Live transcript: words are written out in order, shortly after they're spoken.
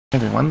Hey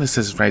everyone, this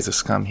is Razor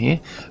Scum here.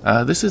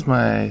 This is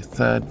my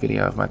third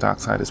video of my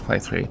Darksiders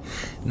playthrough.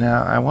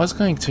 Now, I was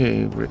going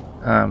to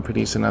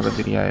produce another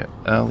video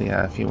earlier,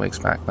 a few weeks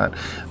back, but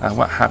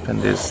what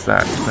happened is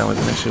that there was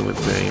an issue with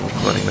the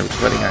recording. The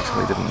recording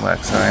actually didn't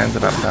work, so I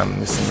ended up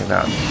missing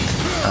about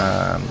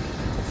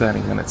 30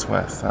 minutes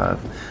worth of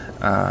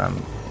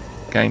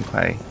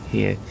gameplay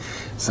here.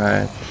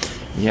 So,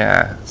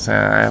 yeah, so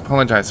I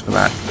apologize for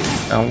that.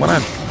 What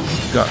I've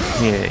got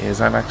here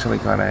is I've actually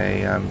got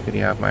a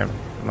video of my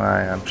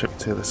trip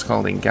to the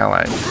Scalding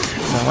Gallow.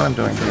 So what I'm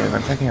doing here is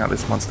I'm taking out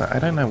this monster. I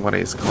don't know what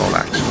it's called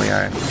actually.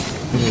 I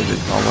think it's a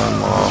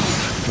golem or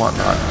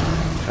whatnot.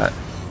 But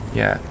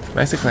yeah,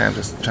 basically I'm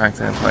just trying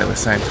to employ the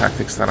same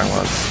tactics that I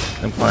was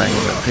employing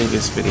in the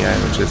previous video,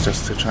 which is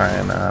just to try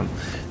and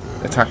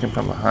attack him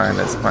from behind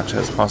as much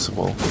as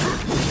possible,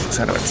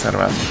 etc,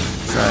 etc.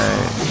 So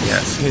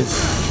yes,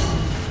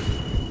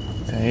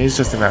 he's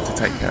just about to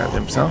take care of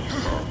himself.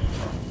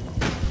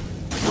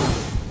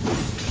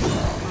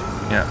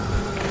 Yeah.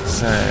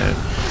 So,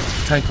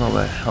 take all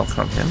the health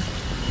from him.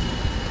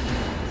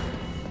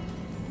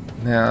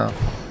 Now,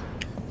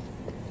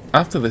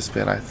 after this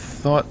bit, I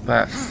thought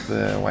that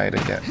the way to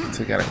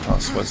get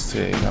across was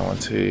to go on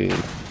to,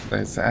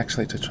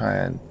 actually to try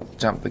and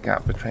jump the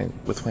gap between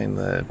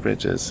the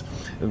bridges.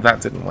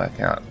 That didn't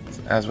work out,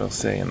 as we'll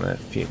see in the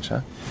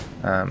future,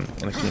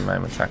 in a few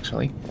moments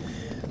actually.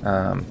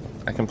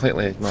 I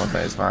completely ignored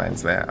those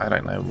vines there. I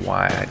don't know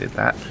why I did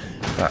that,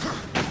 but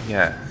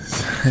yeah.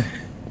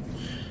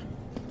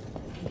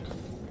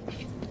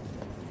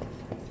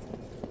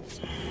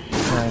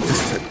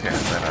 Just took care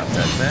of that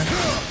undead there,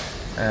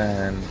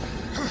 and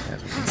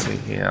as we can see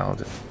here, I'm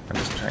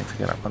just trying to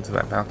get up onto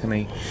that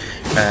balcony,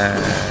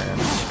 and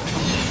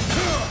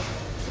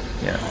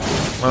yeah,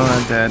 well,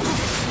 undead,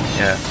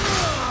 yeah,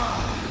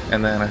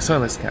 and then I saw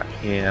this gap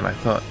here, and I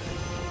thought,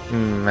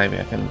 maybe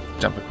I can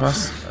jump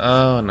across.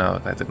 Oh no,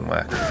 that didn't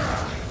work.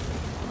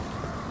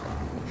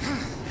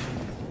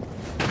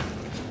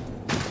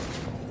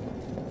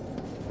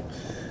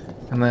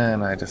 And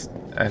then I just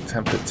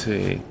attempted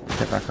to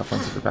get back up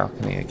onto the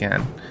balcony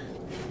again.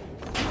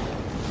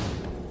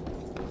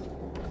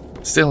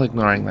 Still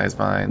ignoring those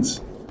vines.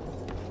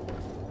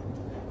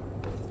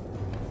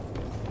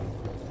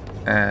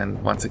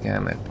 And once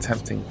again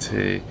attempting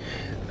to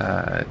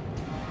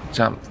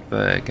jump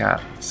the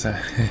gap. So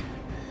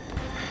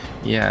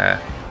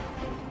yeah,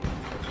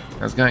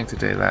 I was going to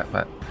do that,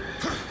 but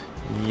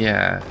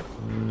yeah,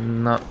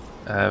 not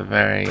a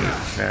very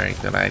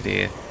good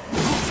idea.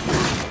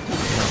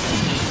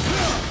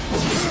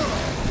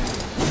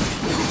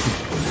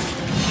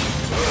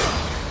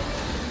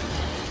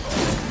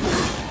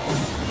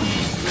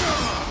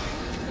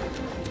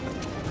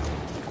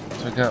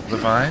 Pick up the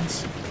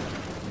vines.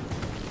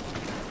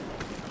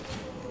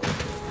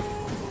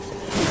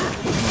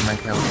 We'll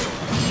make our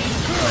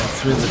way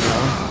through the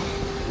door.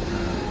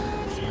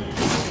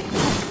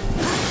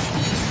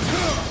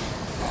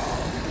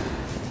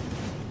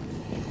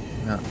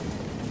 No.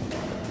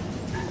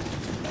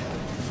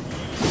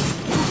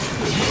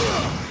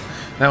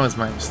 That was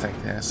my mistake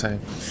there, so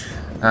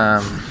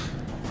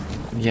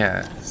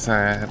yeah, so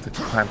I had to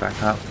climb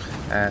back up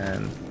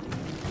and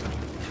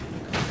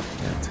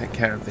take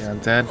care of the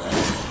undead.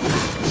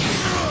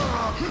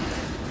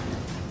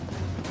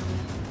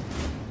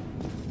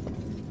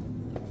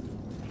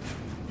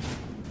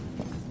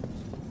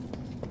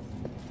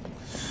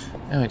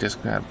 And we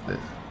just grab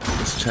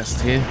this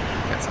chest here,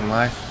 get some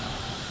life.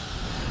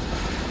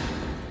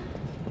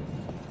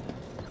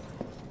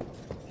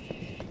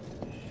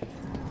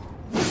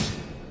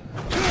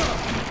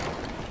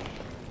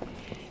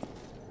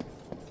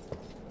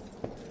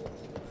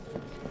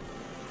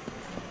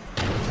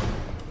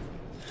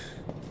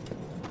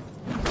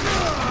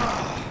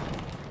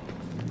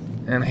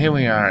 And here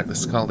we are at the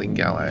Scalding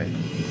Gallow.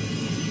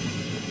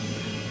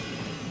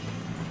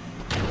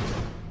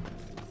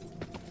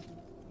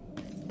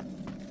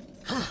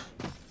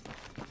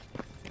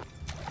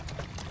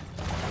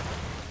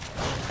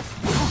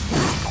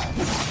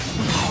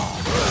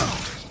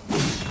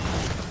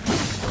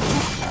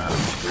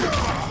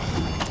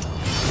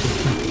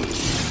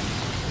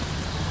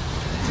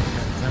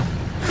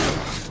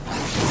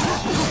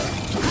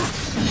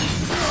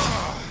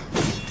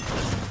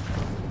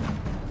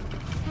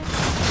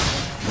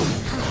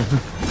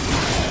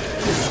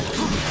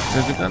 So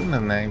we've gotten the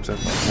names of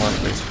one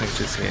of these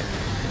creatures here.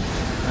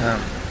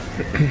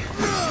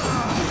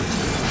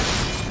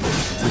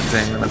 It's a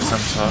demon of some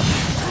sort.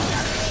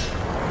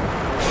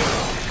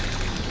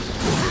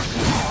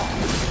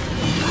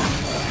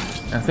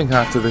 I think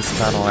after this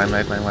battle I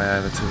made my way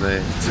over to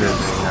the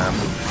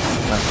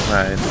left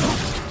road.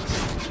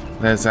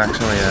 There's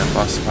actually a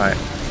boss fight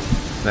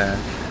there.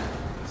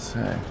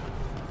 So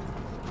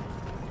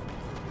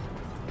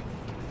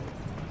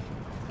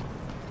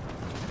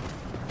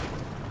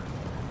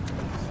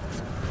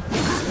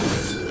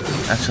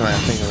actually, I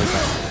think it was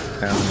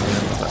down in the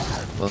middle, but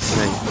we'll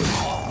see.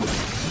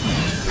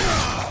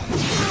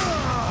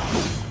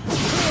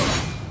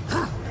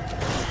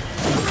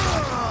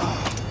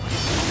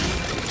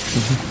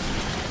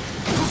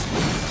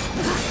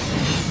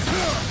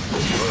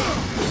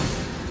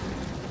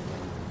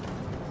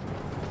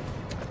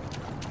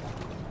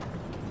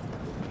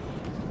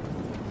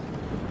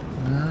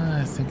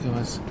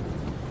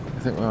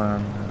 think we're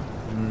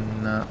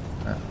on... no.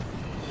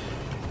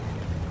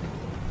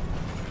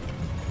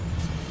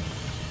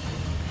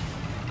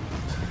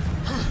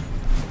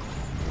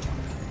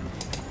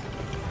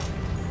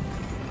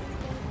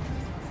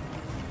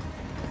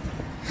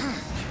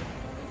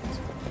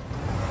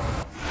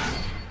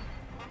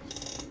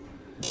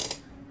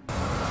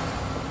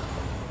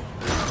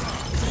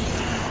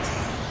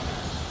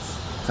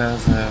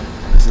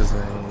 This is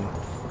a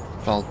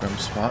fulcrum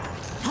spot.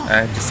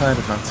 I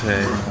decided not to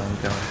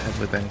go ahead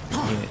with anything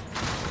here.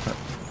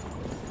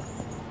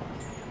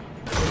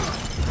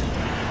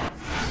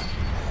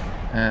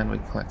 And we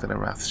collected a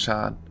Wrath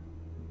Shard.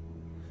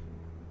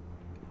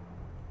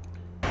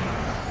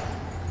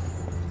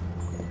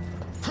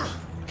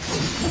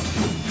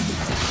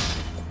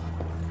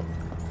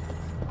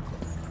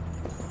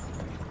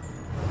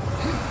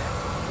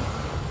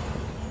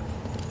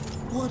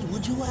 What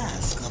would you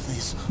ask of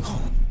this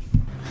home?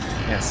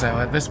 Yeah, so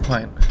at this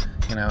point,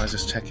 you know, I was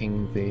just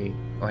checking the,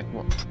 like,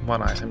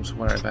 what items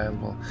were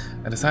available.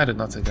 I decided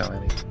not to go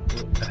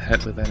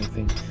ahead with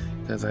anything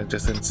because I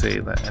just didn't see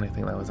that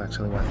anything that was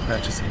actually worth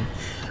purchasing.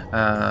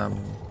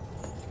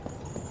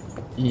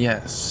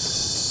 Yes,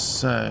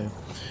 so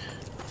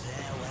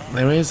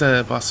there is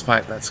a boss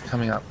fight that's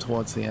coming up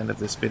towards the end of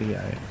this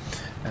video,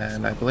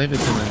 and I believe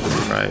it's in the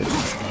road.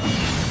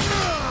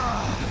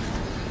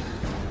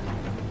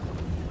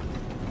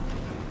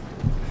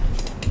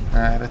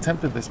 I'd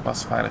attempted this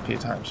boss fight a few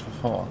times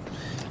before,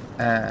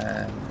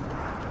 and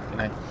you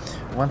know,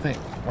 one thing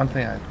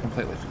I'd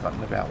completely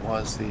forgotten about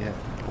was the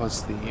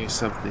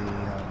use of the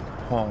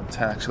horn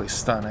to actually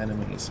stun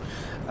enemies.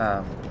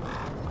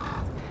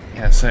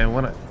 Yeah, so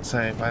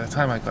by the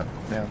time I got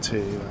down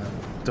to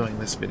doing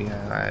this video,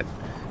 I had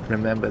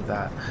remembered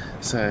that.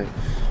 So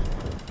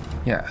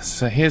yeah,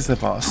 so here's the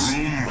boss.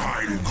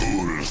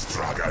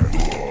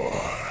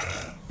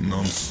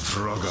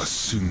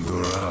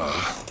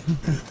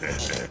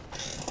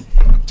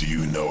 Do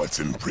you know what's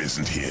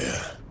imprisoned here?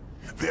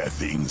 There are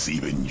things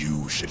even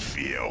you should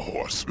fear,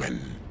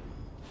 horseman.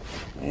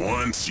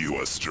 Once you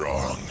were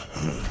strong,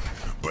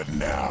 but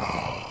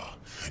now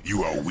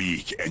you are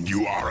weak and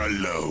you are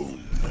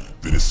alone.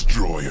 The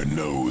Destroyer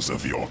knows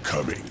of your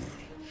coming.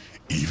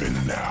 Even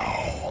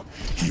now,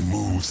 he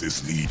moves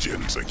his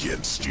legions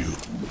against you.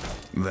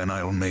 Then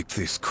I'll make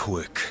this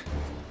quick.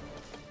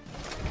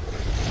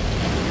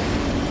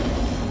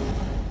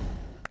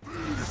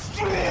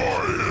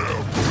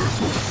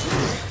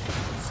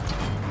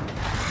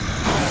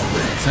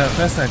 So at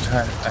first I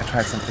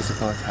tried some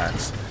physical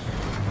attacks.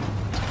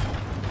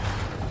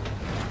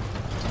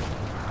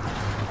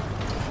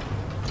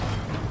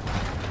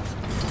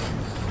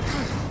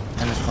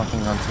 And just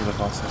clumping onto the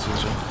boss as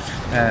usual.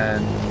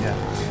 And yeah.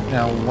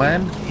 Now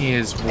when he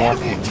is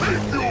walking,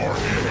 right,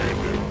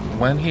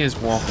 when you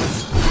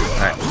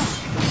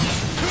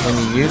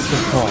use the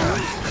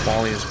horn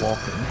while he is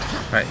walking,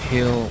 right,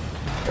 he'll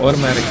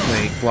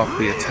automatically block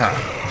the attack,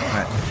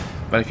 right?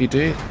 But if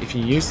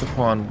you use the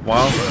pawn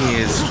while he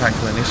is trying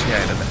to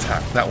initiate an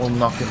attack, that will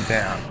knock him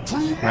down,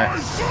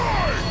 right?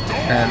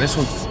 And this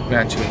will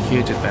grant you a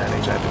huge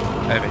advantage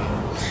over here.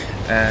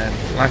 And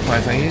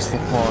likewise, I use the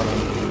pawn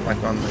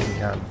like on the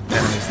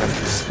enemies that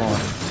are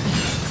spawning.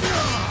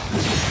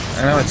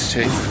 I know it's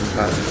cheating,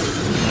 but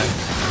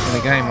in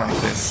a game like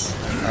this,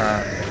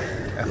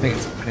 I think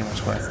it's pretty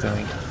much worth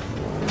doing.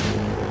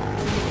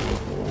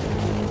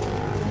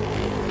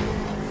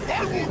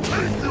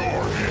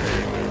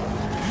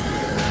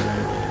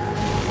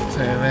 So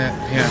they're,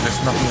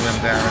 just knocking them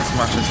down as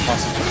much as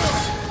possible,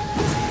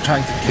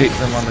 trying to keep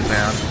them on the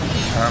ground.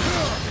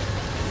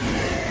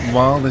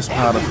 While this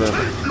part of the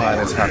fight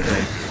is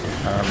happening,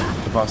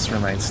 the boss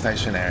remains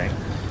stationary,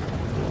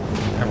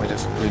 and we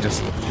just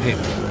keep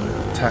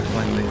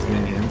tackling these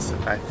minions.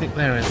 I think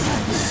there is a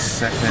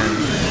second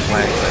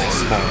wave that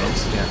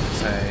spawns. Yeah,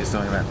 so he's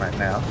doing that right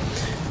now,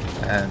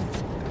 and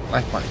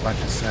like I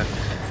said,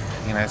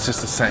 you know, it's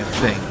just the same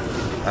thing.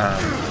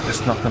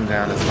 Just knock them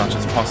down as much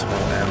as possible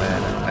and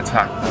then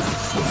attack them.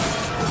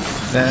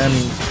 Then,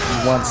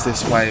 once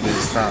this wave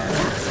is done,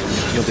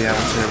 you'll be able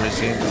to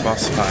resume the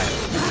boss fight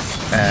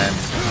and,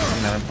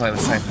 you know, play the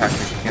same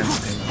tactic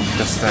against him.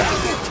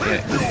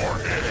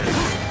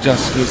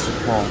 Just use the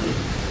claw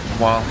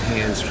while he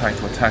is trying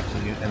to attack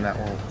you, and that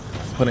will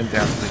put him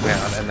down to the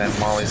ground. And then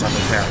while he's on the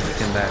ground, you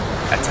can then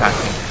attack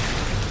him.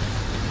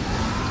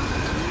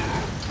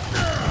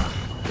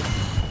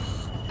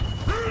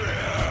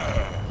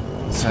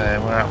 So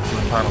we're up to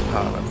the final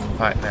part of the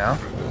fight now,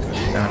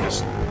 and I'm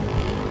just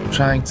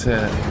trying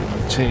to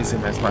cheese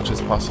him as much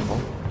as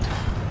possible.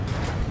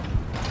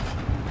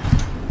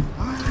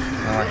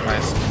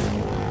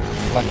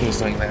 Like he was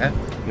doing there,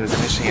 he was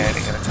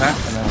initiating an attack,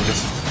 and then we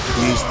just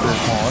used the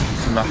horn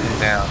to knock him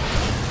down.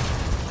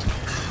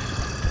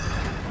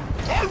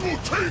 I will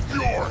take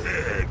your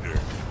head!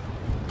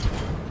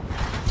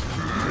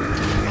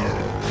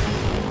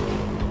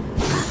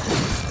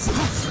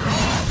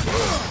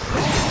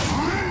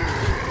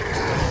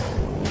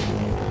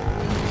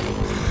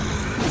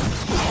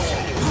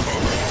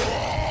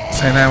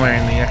 So now we're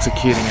in the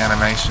executing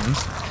animations,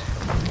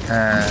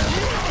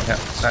 Yep,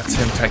 that's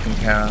him taken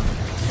care of.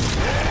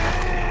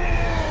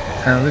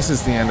 And this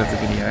is the end of the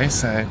video,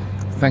 so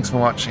thanks for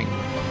watching.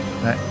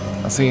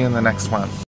 I'll see you in the next one.